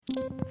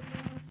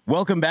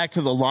Welcome back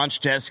to the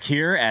launch desk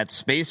here at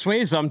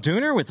SpaceWaves. I'm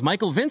Dooner with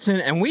Michael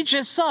Vincent, and we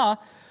just saw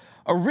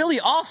a really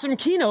awesome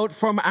keynote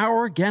from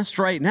our guest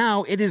right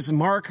now. It is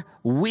Mark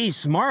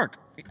Wiese. Mark,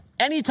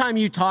 anytime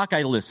you talk,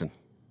 I listen.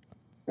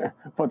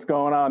 What's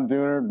going on,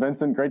 Dooner?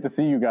 Vincent, great to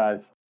see you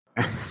guys.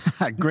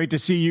 Great to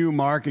see you,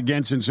 Mark,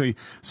 again, since we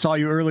saw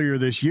you earlier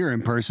this year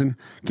in person.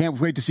 Can't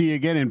wait to see you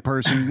again in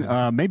person,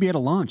 maybe at a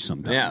launch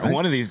sometime. Yeah, right?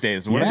 one of these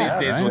days. One of these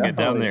days we'll get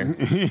down there.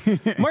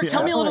 Mark,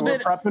 tell me a little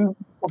bit. We're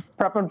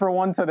prepping for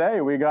one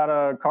today. We got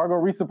a cargo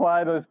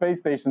resupply to the space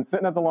station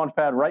sitting at the launch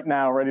pad right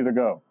now, ready to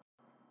go.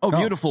 Oh,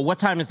 beautiful. What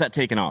time is that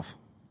taking off?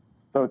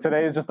 So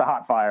today is just a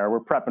hot fire.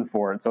 We're prepping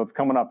for it, so it's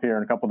coming up here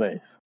in a couple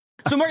days.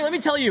 So, Mark, let me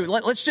tell you,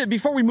 let's just,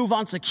 before we move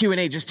on to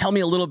Q&A, just tell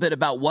me a little bit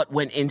about what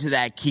went into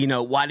that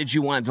keynote. Why did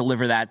you want to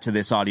deliver that to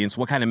this audience?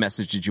 What kind of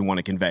message did you want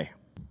to convey?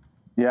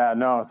 Yeah,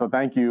 no, so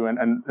thank you,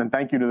 and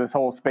thank you to this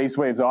whole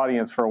SpaceWaves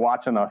audience for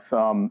watching us.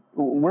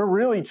 We're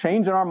really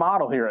changing our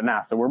model here at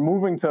NASA. We're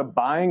moving to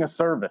buying a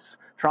service,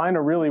 trying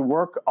to really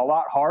work a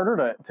lot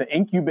harder to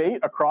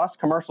incubate across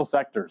commercial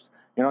sectors.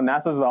 You know,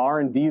 NASA's the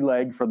R&D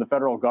leg for the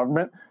federal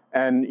government,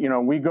 and, you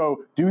know, we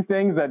go do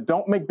things that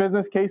don't make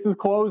business cases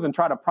close and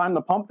try to prime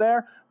the pump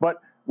there,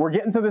 but we're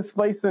getting to this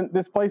place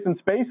in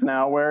space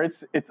now where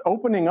it's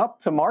opening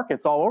up to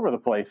markets all over the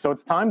place. So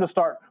it's time to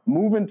start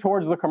moving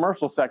towards the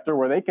commercial sector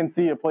where they can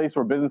see a place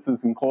where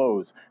businesses can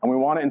close. And we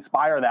want to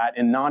inspire that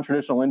in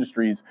non-traditional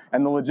industries.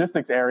 And the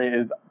logistics area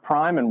is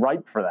prime and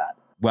ripe for that.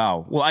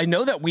 Wow. Well, I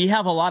know that we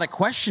have a lot of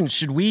questions.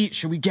 Should we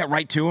get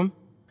right to them?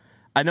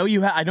 I know you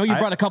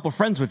brought a couple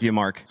friends with you,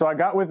 Mark. So I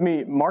got with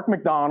me Mark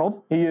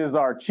MacDonald. He is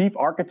our chief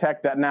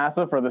architect at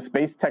NASA for the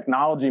Space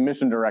Technology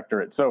Mission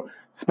Directorate. So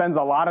spends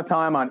a lot of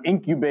time on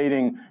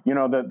incubating, you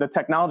know, the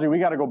technology we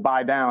got to go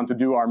buy down to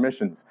do our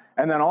missions.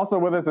 And then also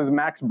with us is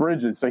Max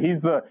Briggs. So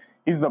he's the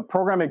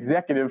program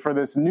executive for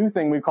this new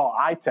thing we call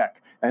iTech.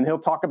 And he'll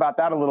talk about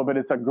that a little bit.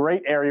 It's a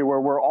great area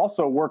where we're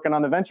also working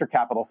on the venture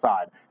capital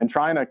side and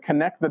trying to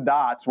connect the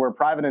dots where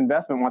private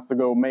investment wants to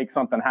go make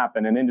something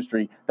happen in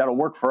industry that'll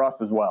work for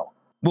us as well.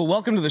 Well,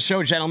 welcome to the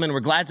show, gentlemen. We're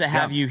glad to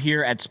have you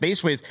here at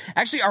SpaceWaves.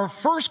 Actually, our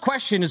first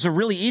question is a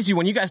really easy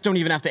one. You guys don't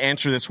even have to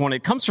answer this one.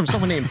 It comes from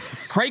someone named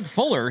Craig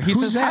Fuller. He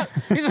says, how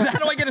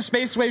do I get a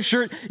SpaceWaves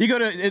shirt? You go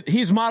to,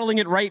 he's modeling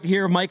it right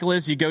here. Michael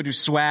is, you go to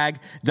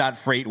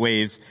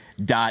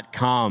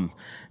swag.freightwaves.com.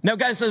 Now,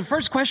 guys, the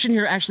first question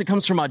here actually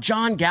comes from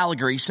John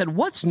Gallagher. He said,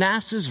 what's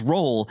NASA's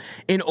role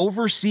in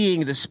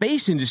overseeing the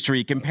space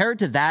industry compared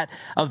to that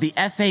of the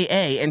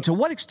FAA? And to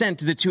what extent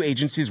do the two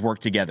agencies work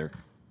together?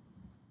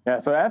 Yeah,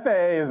 so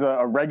FAA is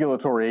a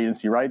regulatory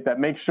agency, right,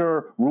 that makes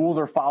sure rules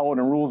are followed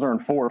and rules are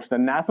enforced.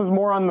 And NASA's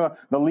more on the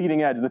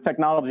leading edge, the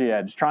technology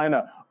edge, trying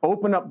to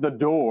open up the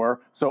door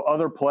so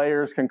other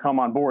players can come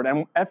on board.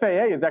 And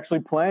FAA is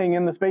actually playing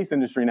in the space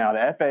industry now.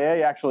 The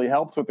FAA actually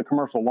helps with the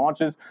commercial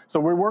launches.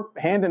 So we work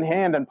hand in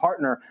hand and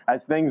partner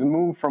as things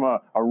move from a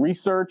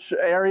research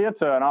area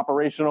to an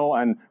operational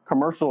and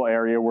commercial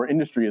area where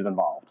industry is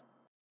involved.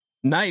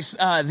 Nice.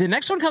 The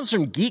next one comes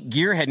from Geek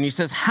Gearhead, and he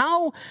says,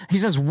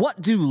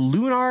 what do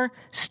lunar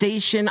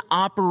station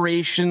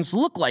operations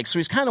look like? So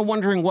he's kind of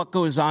wondering what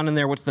goes on in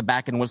there, what's the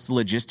back end, what's the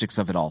logistics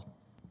of it all?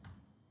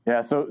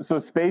 Yeah, so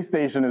Space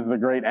Station is the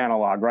great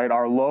analog, right?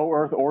 Our low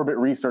Earth orbit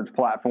research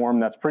platform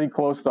that's pretty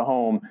close to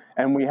home.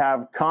 And we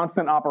have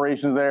constant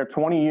operations there,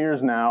 20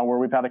 years now, where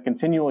we've had a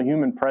continual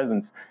human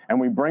presence.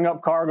 And we bring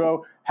up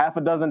cargo half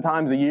a dozen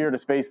times a year to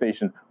Space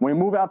Station. When we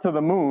move out to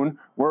the moon,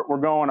 we're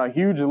going a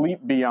huge leap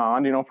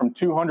beyond, you know, from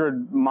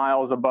 200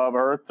 miles above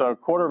Earth to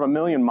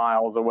 250,000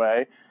 miles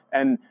away.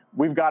 And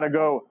we've got to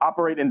go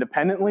operate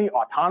independently,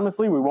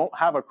 autonomously. We won't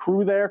have a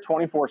crew there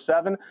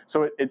 24/7.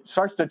 So it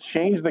starts to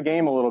change the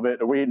game a little bit.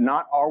 We're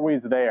not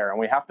always there, and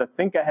we have to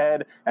think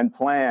ahead and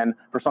plan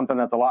for something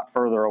that's a lot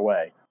further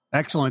away.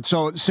 Excellent.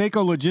 So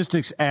Seiko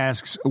Logistics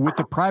asks, with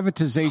the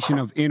privatization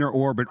of inner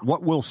orbit,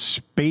 what will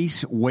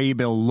space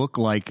waybill look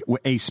like,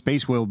 a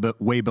space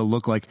waybill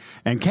look like,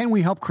 and can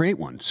we help create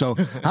one? So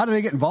how do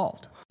they get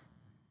involved?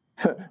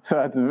 So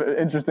that's an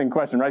interesting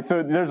question, right?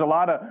 So there's a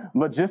lot of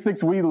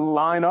logistics we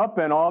line up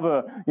and all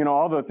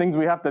the things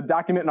we have to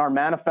document in our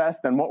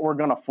manifest and what we're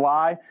going to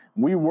fly.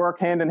 We work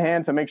hand in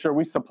hand to make sure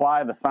we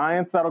supply the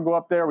science that'll go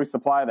up there. We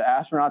supply the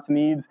astronauts'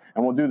 needs,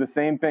 and we'll do the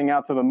same thing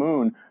out to the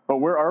moon. But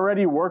we're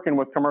already working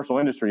with commercial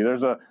industry.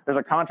 There's a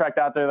contract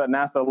out there that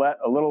NASA let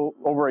a little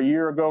over a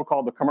year ago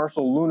called the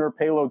Commercial Lunar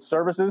Payload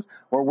Services,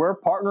 where we're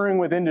partnering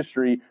with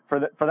industry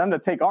for them to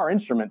take our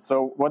instruments.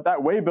 So what that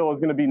waybill is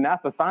going to be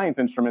NASA science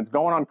instruments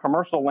going on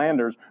commercial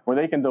landers where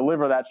they can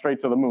deliver that straight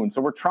to the moon.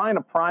 So we're trying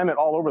to prime it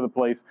all over the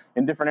place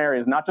in different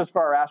areas, not just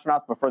for our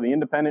astronauts, but for the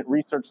independent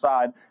research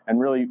side, and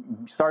really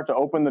start to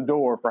open the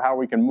door for how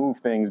we can move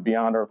things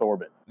beyond Earth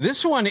orbit.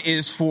 This one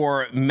is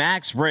for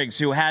Max Briggs,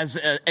 who has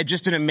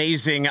just an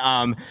amazing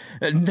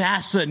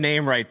NASA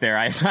name right there.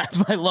 I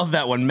love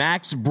that one,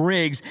 Max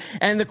Briggs.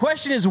 And the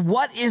question is,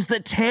 what is the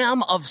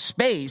TAM of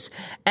space,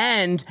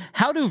 and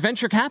how do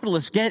venture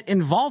capitalists get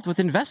involved with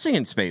investing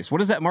in space? What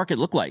does that market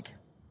look like?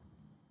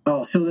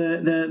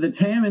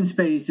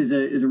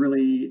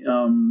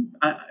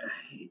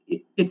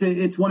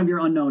 it's one of your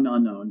unknown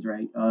unknowns,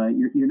 right?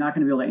 You're not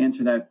going to be able to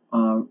answer that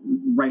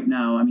right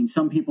now. I mean,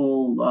 some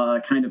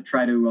people kind of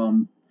try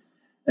to.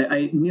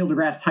 Neil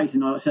deGrasse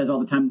Tyson says all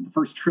the time, the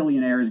first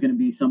trillionaire is going to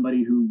be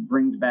somebody who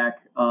brings back,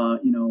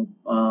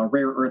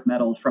 rare earth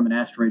metals from an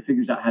asteroid,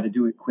 figures out how to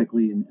do it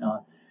quickly. And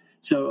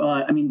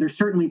I mean, there's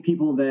certainly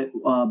people that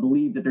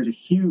believe that there's a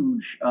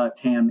huge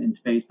TAM in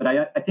space. But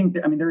I think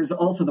that, I mean, there's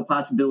also the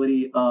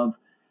possibility of,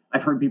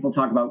 I've heard people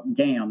talk about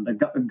GAM, the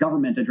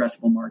government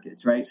addressable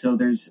markets, right? So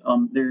there's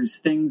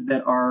things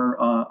that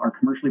are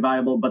commercially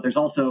viable, but there's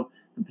also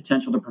the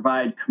potential to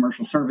provide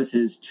commercial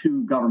services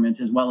to governments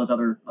as well as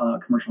other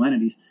commercial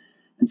entities.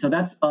 And so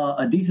that's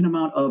a decent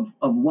amount of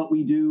what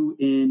we do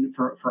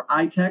for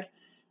iTech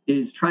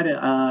is try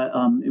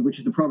to, which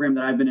is the program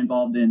that I've been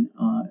involved in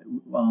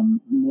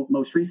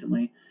most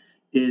recently,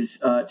 is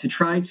to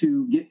try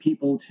to get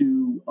people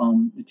to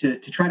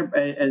try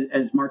to,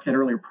 as Mark said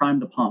earlier, prime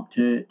the pump,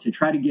 to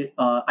try to get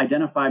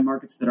identify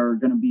markets that are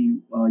going to be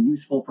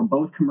useful for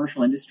both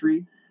commercial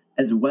industry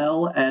as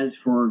well as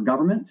for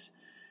governments.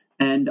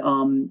 And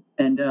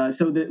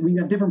so that we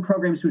have different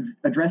programs to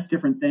address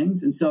different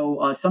things. And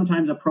so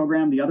sometimes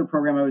the other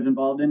program I was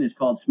involved in is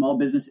called Small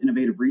Business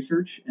Innovative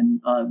Research. And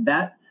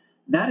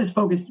that is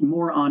focused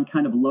more on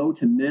kind of low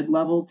to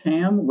mid-level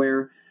TAM,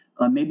 where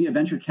maybe a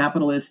venture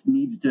capitalist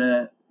needs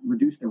to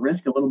reduce the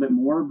risk a little bit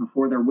more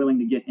before they're willing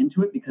to get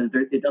into it, because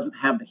it doesn't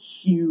have the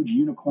huge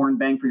unicorn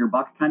bang for your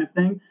buck kind of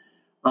thing.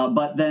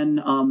 But then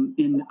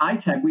in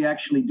iTech, we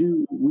actually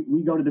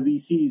we go to the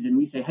VCs and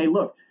we say, hey,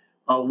 look,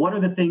 what are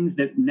the things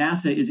that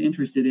NASA is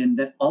interested in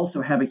that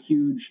also have a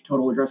huge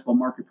total addressable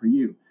market for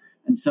you?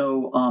 And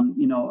so,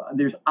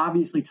 there's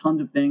obviously tons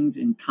of things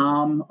in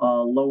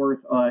low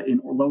Earth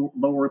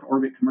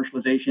orbit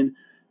commercialization,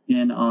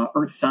 in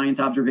Earth science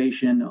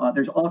observation.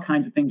 There's all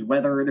kinds of things,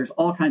 weather. There's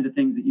all kinds of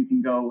things that you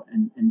can go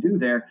and do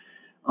there.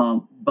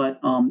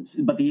 But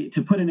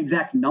to put an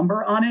exact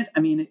number on it, I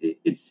mean,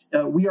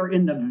 we are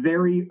in the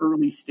very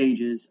early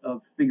stages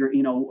of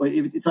figuring.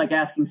 It's like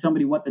asking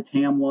somebody what the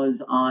TAM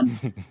was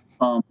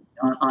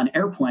on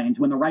airplanes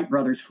when the Wright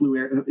brothers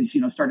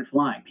started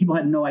flying. People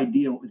had no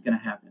idea what was going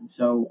to happen.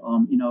 So,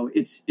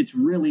 it's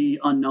really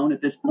unknown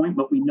at this point,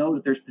 but we know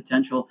that there's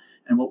potential.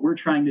 And what we're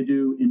trying to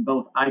do in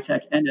both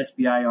iTech and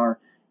SBIR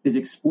is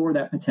explore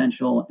that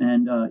potential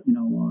and,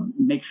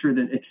 make sure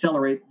that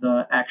accelerate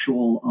the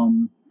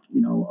actual,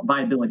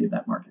 viability of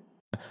that market.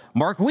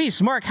 Mark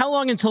Wiese. Mark, how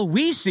long until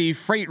we see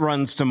freight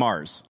runs to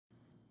Mars?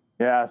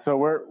 Yeah, so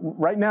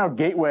right now,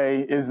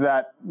 Gateway is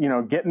that,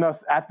 getting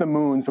us at the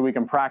moon so we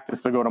can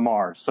practice to go to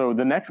Mars. So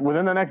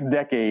within the next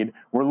decade,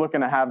 we're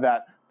looking to have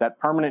that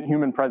permanent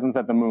human presence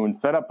at the moon,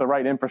 set up the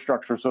right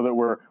infrastructure so that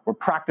we're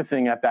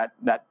practicing at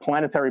that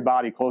planetary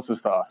body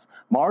closest to us.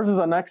 Mars is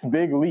the next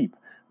big leap.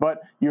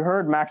 But you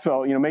heard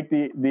Maxwell, make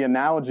the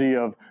analogy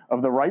of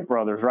the Wright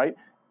brothers, right?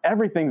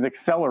 Everything's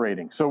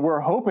accelerating. So we're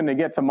hoping to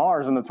get to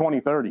Mars in the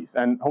 2030s.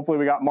 And hopefully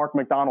we got Mark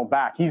MacDonald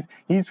back.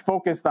 He's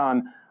focused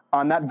on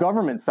that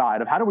government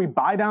side of how do we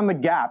buy down the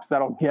gaps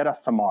that'll get us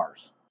to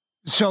Mars.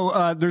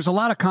 So there's a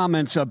lot of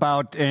comments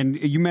about, and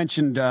you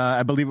mentioned,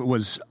 I believe it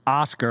was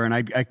Oscar, and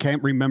I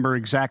can't remember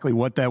exactly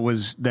what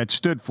that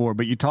stood for,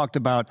 but you talked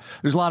about,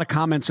 there's a lot of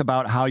comments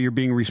about how you're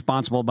being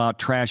responsible about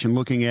trash and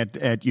looking at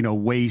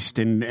waste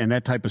and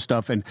that type of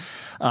stuff, and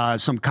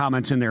some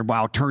comments in there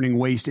about turning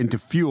waste into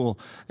fuel.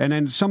 And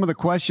then some of the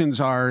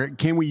questions are,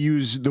 can we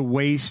use the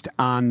waste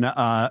on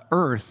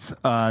Earth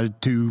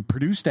to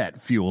produce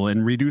that fuel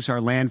and reduce our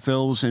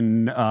landfills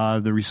and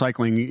the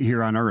recycling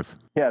here on Earth?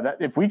 Yeah,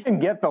 if we can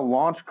get the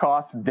launch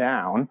costs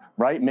down,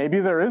 right, maybe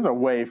there is a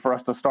way for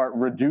us to start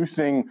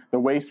reducing the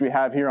waste we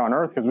have here on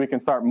Earth, because we can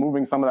start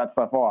moving some of that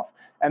stuff off.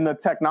 And the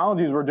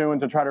technologies we're doing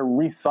to try to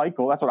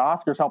recycle, that's what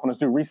Oscar's helping us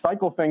do,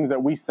 recycle things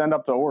that we send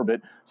up to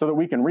orbit so that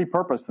we can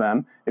repurpose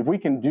them. If we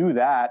can do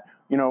that,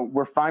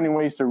 we're finding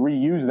ways to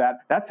reuse that.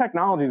 That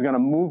technology is going to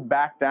move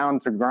back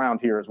down to ground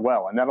here as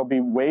well. And that'll be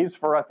ways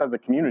for us as a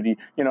community,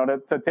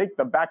 to take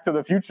the Back to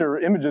the Future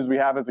images we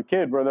have as a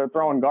kid where they're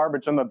throwing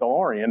garbage in the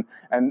DeLorean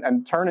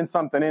and turning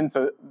something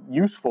into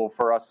useful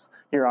for us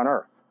here on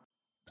Earth.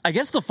 I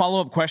guess the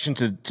follow-up question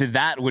to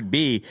that would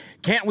be,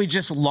 can't we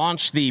just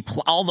launch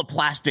all the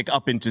plastic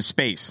up into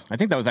space? I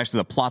think that was actually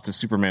the plots of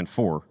Superman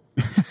 4.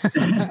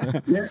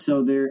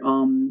 So there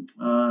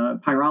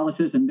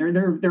pyrolysis, and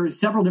there are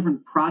several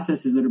different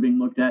processes that are being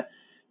looked at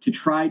to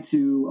try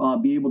to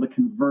be able to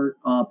convert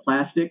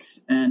plastics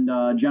and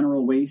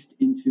general waste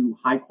into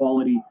high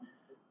quality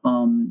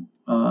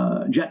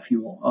jet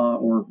fuel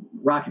or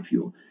rocket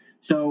fuel.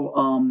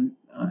 So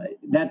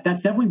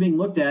that's definitely being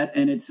looked at,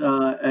 and it's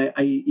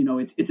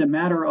it's a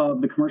matter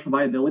of the commercial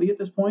viability at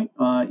this point.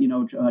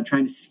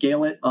 Trying to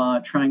scale it,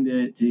 trying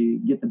to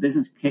get the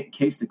business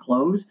case to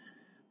close.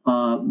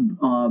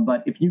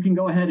 But if you can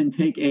go ahead and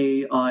take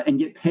and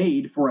get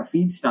paid for a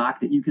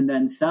feedstock that you can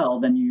then sell,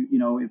 then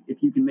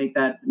if you can make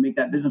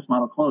that business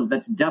model close,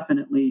 that's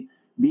definitely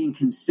being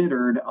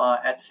considered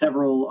at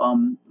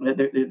several.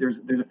 There's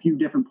a few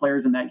different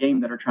players in that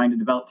game that are trying to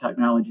develop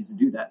technologies to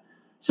do that.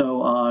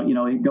 So,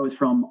 it goes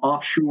from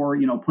offshore,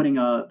 putting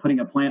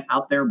a plant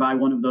out there by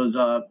one of those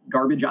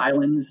garbage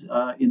islands,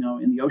 in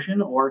the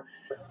ocean, or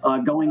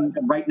going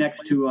right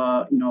next to,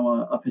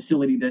 a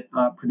facility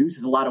that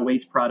produces a lot of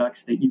waste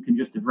products that you can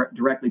just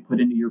directly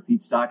put into your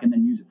feedstock and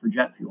then use it for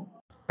jet fuel.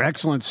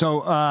 Excellent.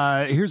 So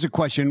here's a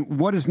question.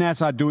 What is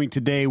NASA doing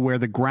today where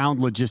the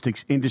ground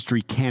logistics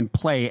industry can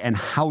play, and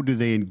how do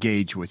they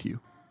engage with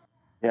you?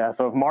 Yeah,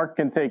 so if Mark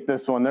can take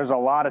this one, there's a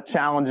lot of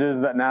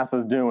challenges that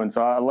NASA's doing,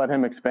 so I'll let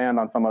him expand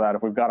on some of that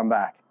if we've got him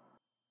back.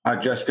 I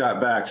just got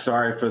back.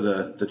 Sorry for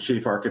the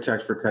chief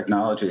architect for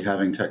technology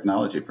having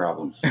technology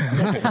problems.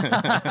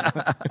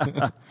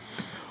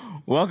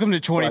 Welcome to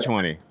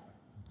 2020.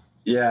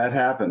 Yeah, it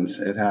happens.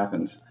 It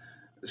happens.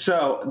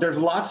 So there's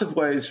lots of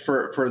ways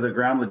for the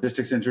ground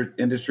logistics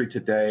industry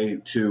today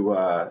to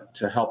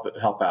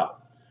help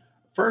out.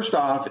 First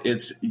off,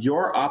 it's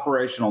your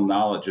operational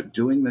knowledge of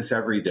doing this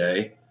every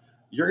day.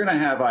 You're going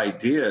to have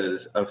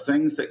ideas of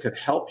things that could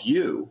help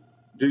you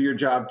do your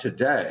job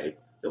today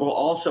that will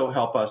also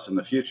help us in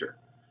the future.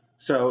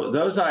 So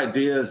those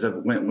ideas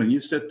of when you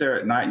sit there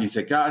at night and you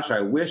say, gosh, I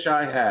wish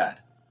I had.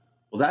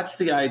 Well, that's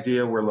the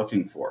idea we're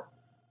looking for,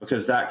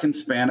 because that can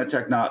spawn a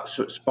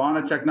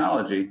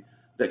technology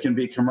that can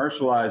be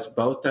commercialized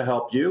both to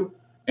help you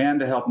and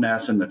to help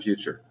NASA in the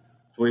future.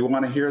 So we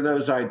want to hear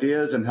those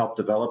ideas and help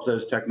develop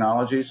those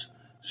technologies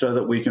so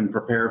that we can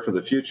prepare for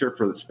the future,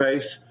 for the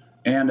space,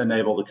 and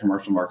enable the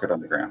commercial market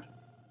on the ground.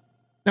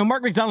 Now,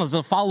 Mark MacDonald, as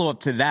a follow-up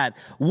to that,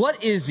 what's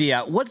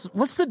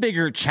the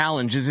bigger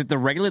challenge? Is it the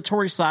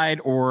regulatory side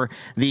or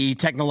the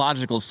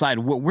technological side?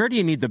 Where do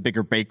you need the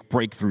bigger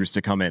breakthroughs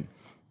to come in?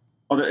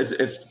 Well,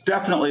 it's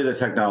definitely the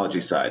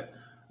technology side.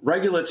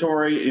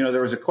 Regulatory,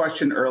 there was a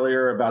question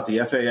earlier about the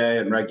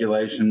FAA and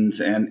regulations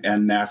and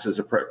NASA's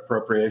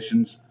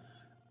appropriations.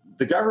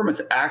 The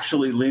government's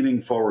actually leaning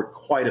forward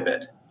quite a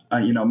bit,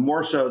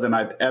 more so than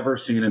I've ever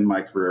seen in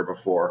my career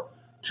before,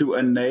 to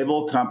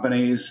enable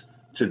companies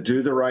to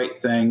do the right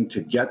thing, to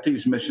get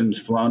these missions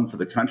flown for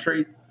the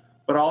country,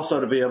 but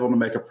also to be able to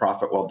make a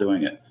profit while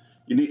doing it.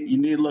 You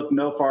need to look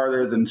no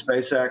farther than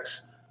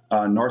SpaceX,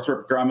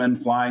 Northrop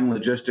Grumman flying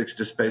logistics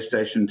to space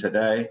station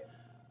today.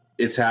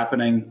 It's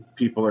happening.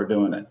 People are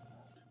doing it.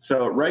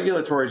 So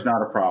regulatory is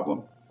not a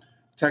problem.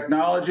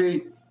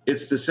 Technology,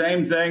 it's the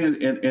same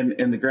thing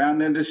in the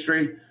ground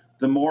industry.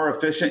 The more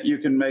efficient you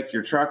can make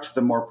your trucks,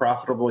 the more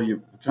profitable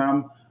you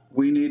become.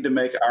 We need to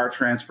make our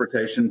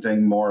transportation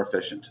thing more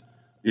efficient.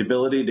 The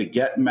ability to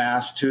get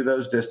mass to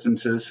those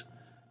distances.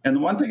 And the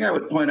one thing I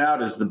would point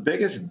out is the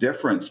biggest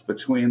difference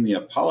between the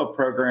Apollo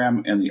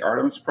program and the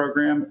Artemis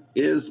program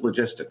is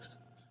logistics.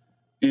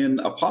 In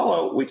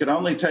Apollo, we could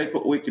only take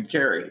what we could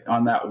carry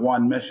on that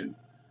one mission.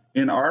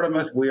 In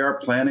Artemis, we are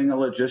planning a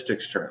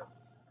logistics trail,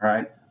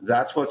 right?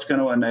 That's what's going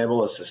to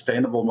enable a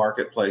sustainable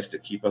marketplace to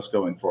keep us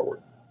going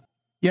forward.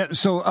 Yeah.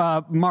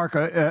 So, Mark,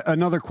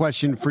 another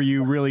question for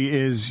you really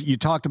is, you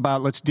talked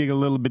about, let's dig a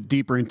little bit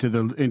deeper into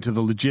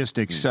the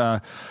logistics.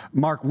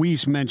 Mark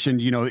Wiese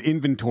mentioned,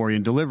 inventory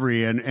and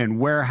delivery and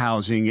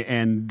warehousing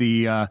and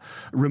the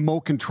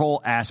remote control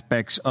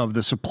aspects of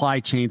the supply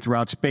chain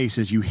throughout space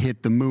as you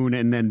hit the moon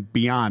and then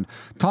beyond.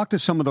 Talk to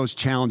some of those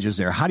challenges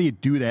there. How do you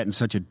do that in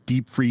such a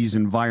deep freeze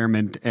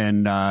environment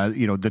and,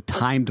 the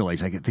time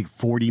delays? I think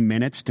 40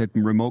 minutes to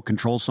remote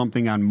control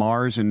something on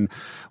Mars and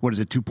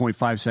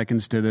 2.5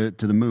 seconds to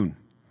the moon.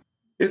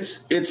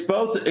 It's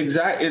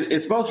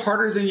both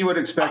harder than you would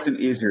expect and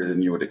easier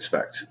than you would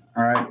expect.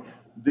 All right.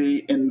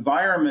 The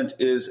environment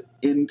is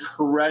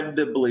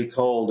incredibly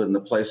cold in the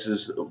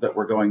places that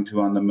we're going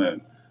to on the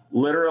moon.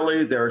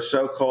 Literally, they're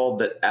so cold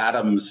that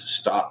atoms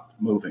stop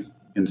moving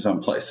in some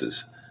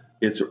places.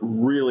 It's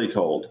really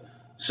cold.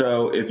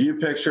 So if you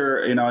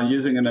picture,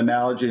 using an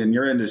analogy in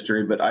your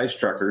industry, but ice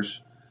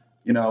truckers,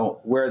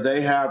 where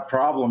they have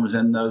problems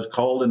in those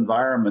cold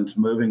environments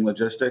moving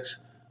logistics,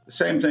 the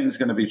same thing is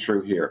going to be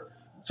true here.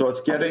 So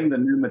it's getting the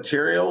new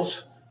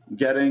materials,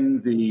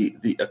 getting the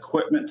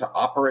equipment to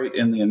operate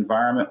in the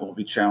environment will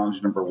be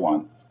challenge number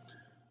one.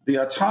 The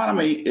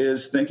autonomy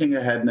is thinking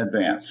ahead in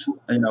advance.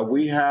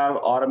 We have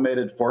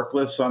automated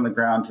forklifts on the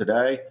ground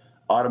today,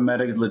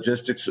 automated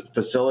logistics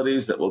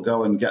facilities that will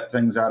go and get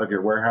things out of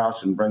your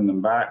warehouse and bring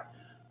them back.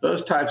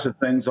 Those types of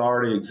things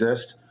already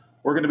exist.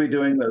 We're going to be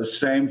doing those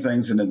same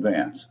things in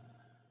advance.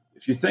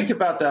 If you think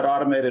about that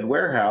automated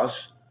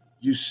warehouse,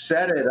 you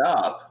set it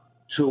up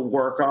to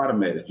work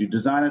automated. You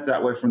design it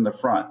that way from the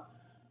front.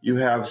 You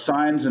have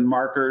signs and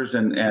markers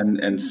and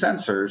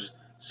sensors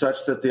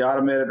such that the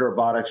automated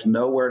robotics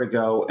know where to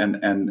go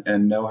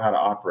and know how to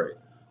operate.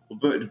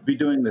 We'll be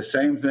doing the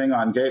same thing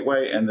on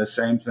Gateway and the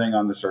same thing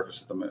on the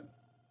surface of the moon.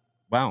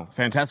 Wow,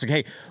 fantastic.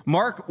 Hey,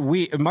 Mark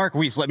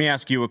Wiese, let me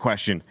ask you a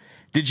question.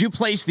 Did you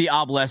place the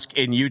obelisk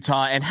in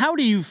Utah? And how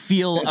do you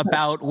feel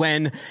about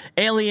when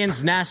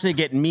aliens, NASA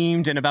get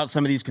memed and about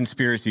some of these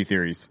conspiracy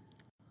theories?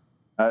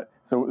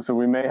 So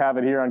we may have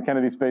it here on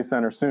Kennedy Space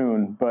Center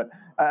soon. But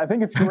I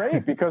think it's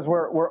great because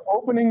we're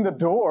opening the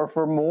door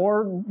for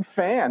more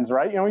fans,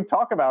 right? You know, we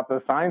talk about the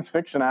science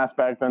fiction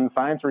aspect and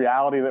science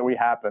reality that we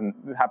happen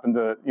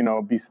to, you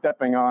know, be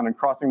stepping on and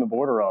crossing the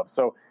border of.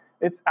 So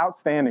it's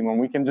outstanding when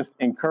we can just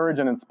encourage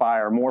and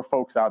inspire more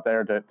folks out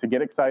there to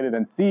get excited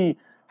and see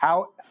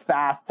how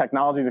fast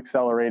technology is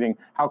accelerating,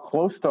 how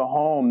close to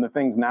home the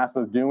things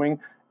NASA's doing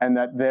and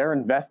that they're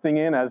investing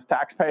in as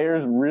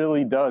taxpayers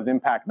really does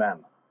impact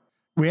them.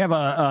 We have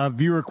a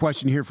viewer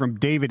question here from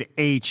David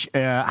H.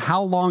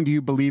 How long do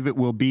you believe it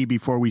will be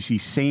before we see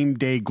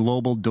same-day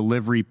global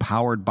delivery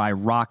powered by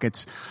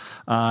rockets?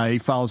 He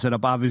follows it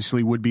up.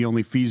 Obviously, would be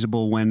only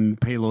feasible when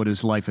payload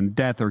is life and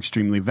death or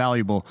extremely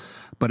valuable,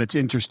 but it's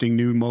interesting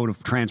new mode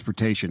of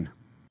transportation.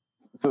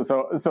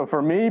 So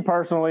for me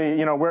personally,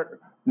 you know,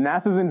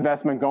 NASA's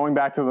investment going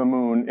back to the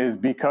moon is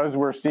because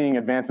we're seeing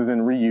advances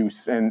in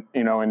reuse and,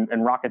 you know,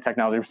 in rocket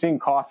technology. We're seeing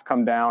costs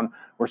come down.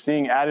 We're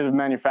seeing additive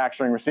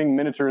manufacturing. We're seeing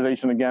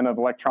miniaturization again of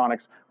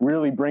electronics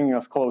really bringing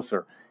us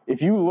closer.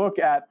 If you look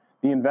at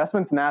the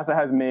investments NASA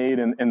has made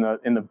in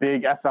the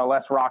big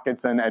SLS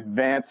rockets and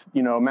advanced,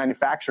 you know,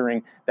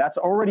 manufacturing, that's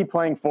already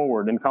playing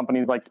forward in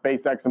companies like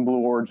SpaceX and Blue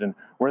Origin,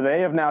 where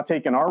they have now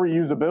taken our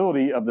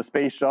reusability of the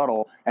space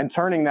shuttle and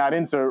turning that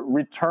into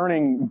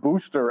returning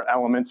booster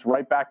elements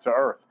right back to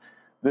Earth.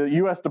 The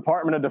U.S.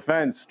 Department of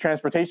Defense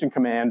Transportation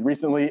Command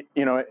recently,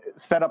 you know,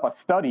 set up a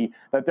study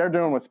that they're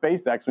doing with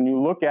SpaceX. When you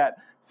look at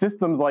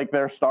systems like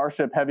their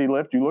Starship Heavy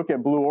Lift, you look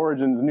at Blue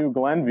Origin's New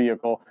Glenn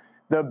vehicle,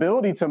 the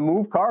ability to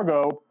move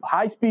cargo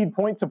high speed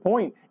point to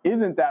point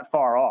isn't that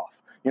far off.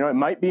 You know, it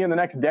might be in the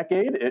next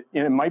decade.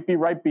 It might be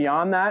right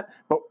beyond that,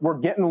 but we're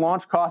getting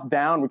launch costs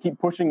down. We keep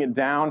pushing it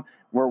down.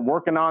 We're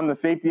working on the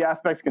safety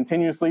aspects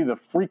continuously. The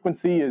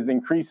frequency is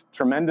increased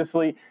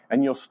tremendously,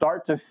 and you'll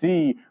start to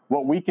see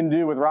what we can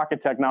do with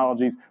rocket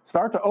technologies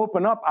start to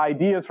open up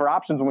ideas for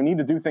options when we need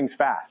to do things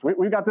fast.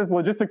 We've got this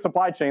logistics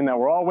supply chain that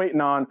we're all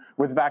waiting on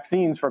with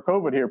vaccines for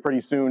COVID here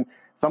pretty soon.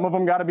 Some of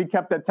them got to be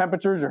kept at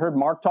temperatures. You heard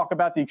Mark talk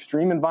about the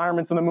extreme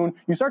environments on the moon.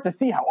 You start to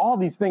see how all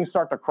these things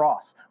start to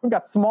cross. We've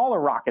got smaller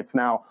rockets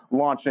now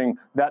launching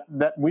that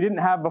we didn't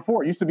have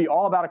before. It used to be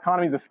all about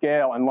economies of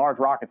scale and large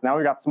rockets. Now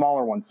we've got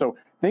smaller ones. So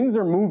things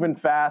are moving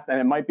fast, and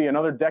it might be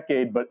another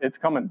decade, but it's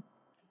coming.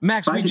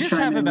 Max, we just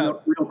have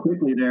about real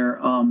quickly there.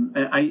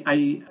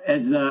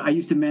 I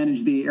used to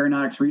manage the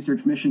Aeronautics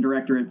Research Mission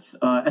Directorate's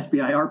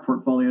SBIR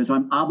portfolio, so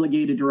I'm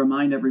obligated to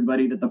remind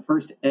everybody that the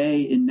first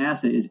A in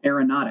NASA is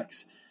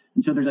aeronautics.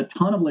 And so there's a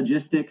ton of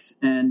logistics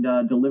and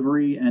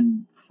delivery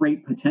and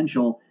freight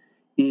potential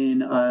in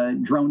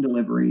drone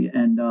delivery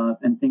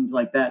and things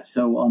like that.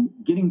 So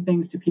getting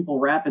things to people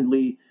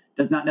rapidly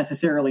does not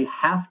necessarily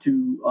have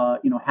to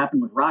happen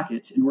with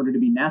rockets in order to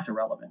be NASA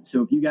relevant.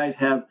 So if you guys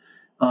have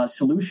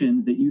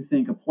solutions that you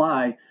think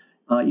apply,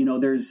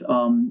 there's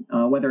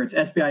whether it's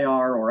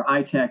SBIR or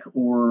ITech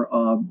or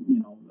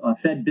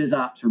Fed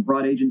BizOps or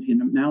broad agency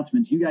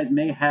announcements, you guys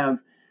may have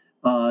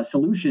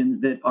solutions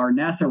that are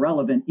NASA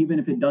relevant, even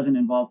if it doesn't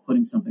involve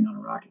putting something on a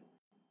rocket.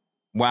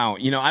 Wow.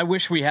 You know, I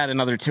wish we had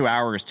another 2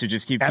 hours to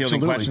just keep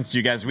fielding questions to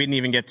you guys. We didn't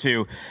even get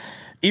to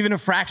even a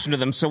fraction of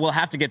them. So we'll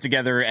have to get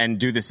together and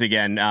do this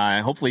again,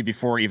 hopefully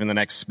before even the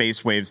next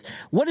SpaceWaves.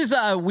 What is,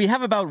 we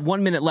have about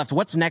 1 minute left.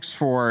 What's next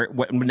for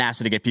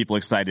NASA to get people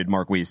excited,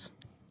 Mark Wiese?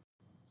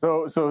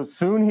 So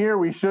soon here,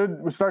 we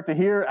start to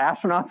hear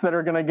astronauts that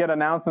are going to get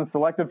announced and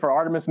selected for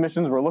Artemis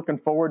missions. We're looking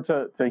forward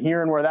to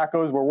hearing where that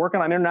goes. We're working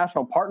on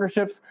international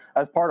partnerships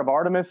as part of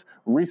Artemis.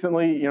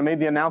 Recently, made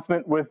the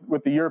announcement with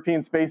the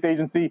European Space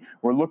Agency.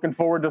 We're looking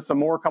forward to some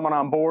more coming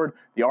on board.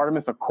 The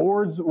Artemis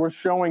Accords were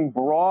showing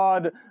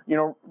broad,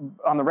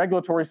 on the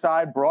regulatory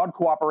side, broad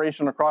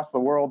cooperation across the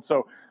world.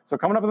 So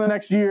coming up in the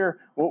next year,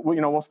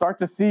 we'll start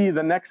to see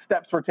the next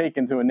steps we're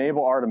taking to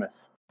enable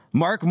Artemis.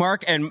 Mark,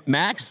 and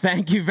Max,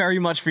 thank you very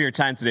much for your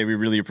time today. We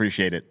really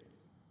appreciate it.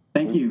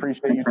 Thank you.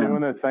 Appreciate you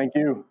doing this. Thank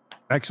you.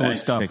 Excellent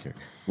stuff.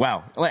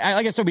 Wow. Like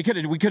I said, we could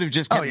have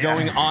just kept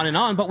going on and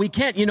on, but we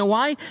can't. You know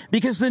why?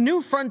 Because the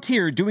New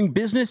Frontier, doing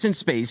business in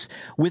space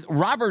with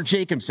Robert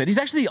Jacobson. He's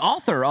actually the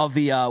author of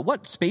the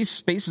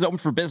Space is Open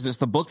for Business,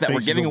 the book that we're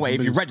giving away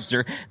if you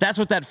register. That's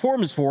what that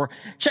form is for.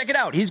 Check it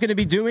out. He's going to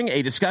be doing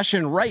a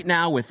discussion right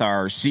now with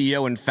our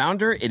CEO and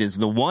founder. It is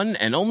the one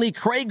and only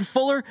Craig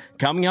Fuller,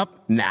 coming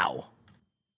up now.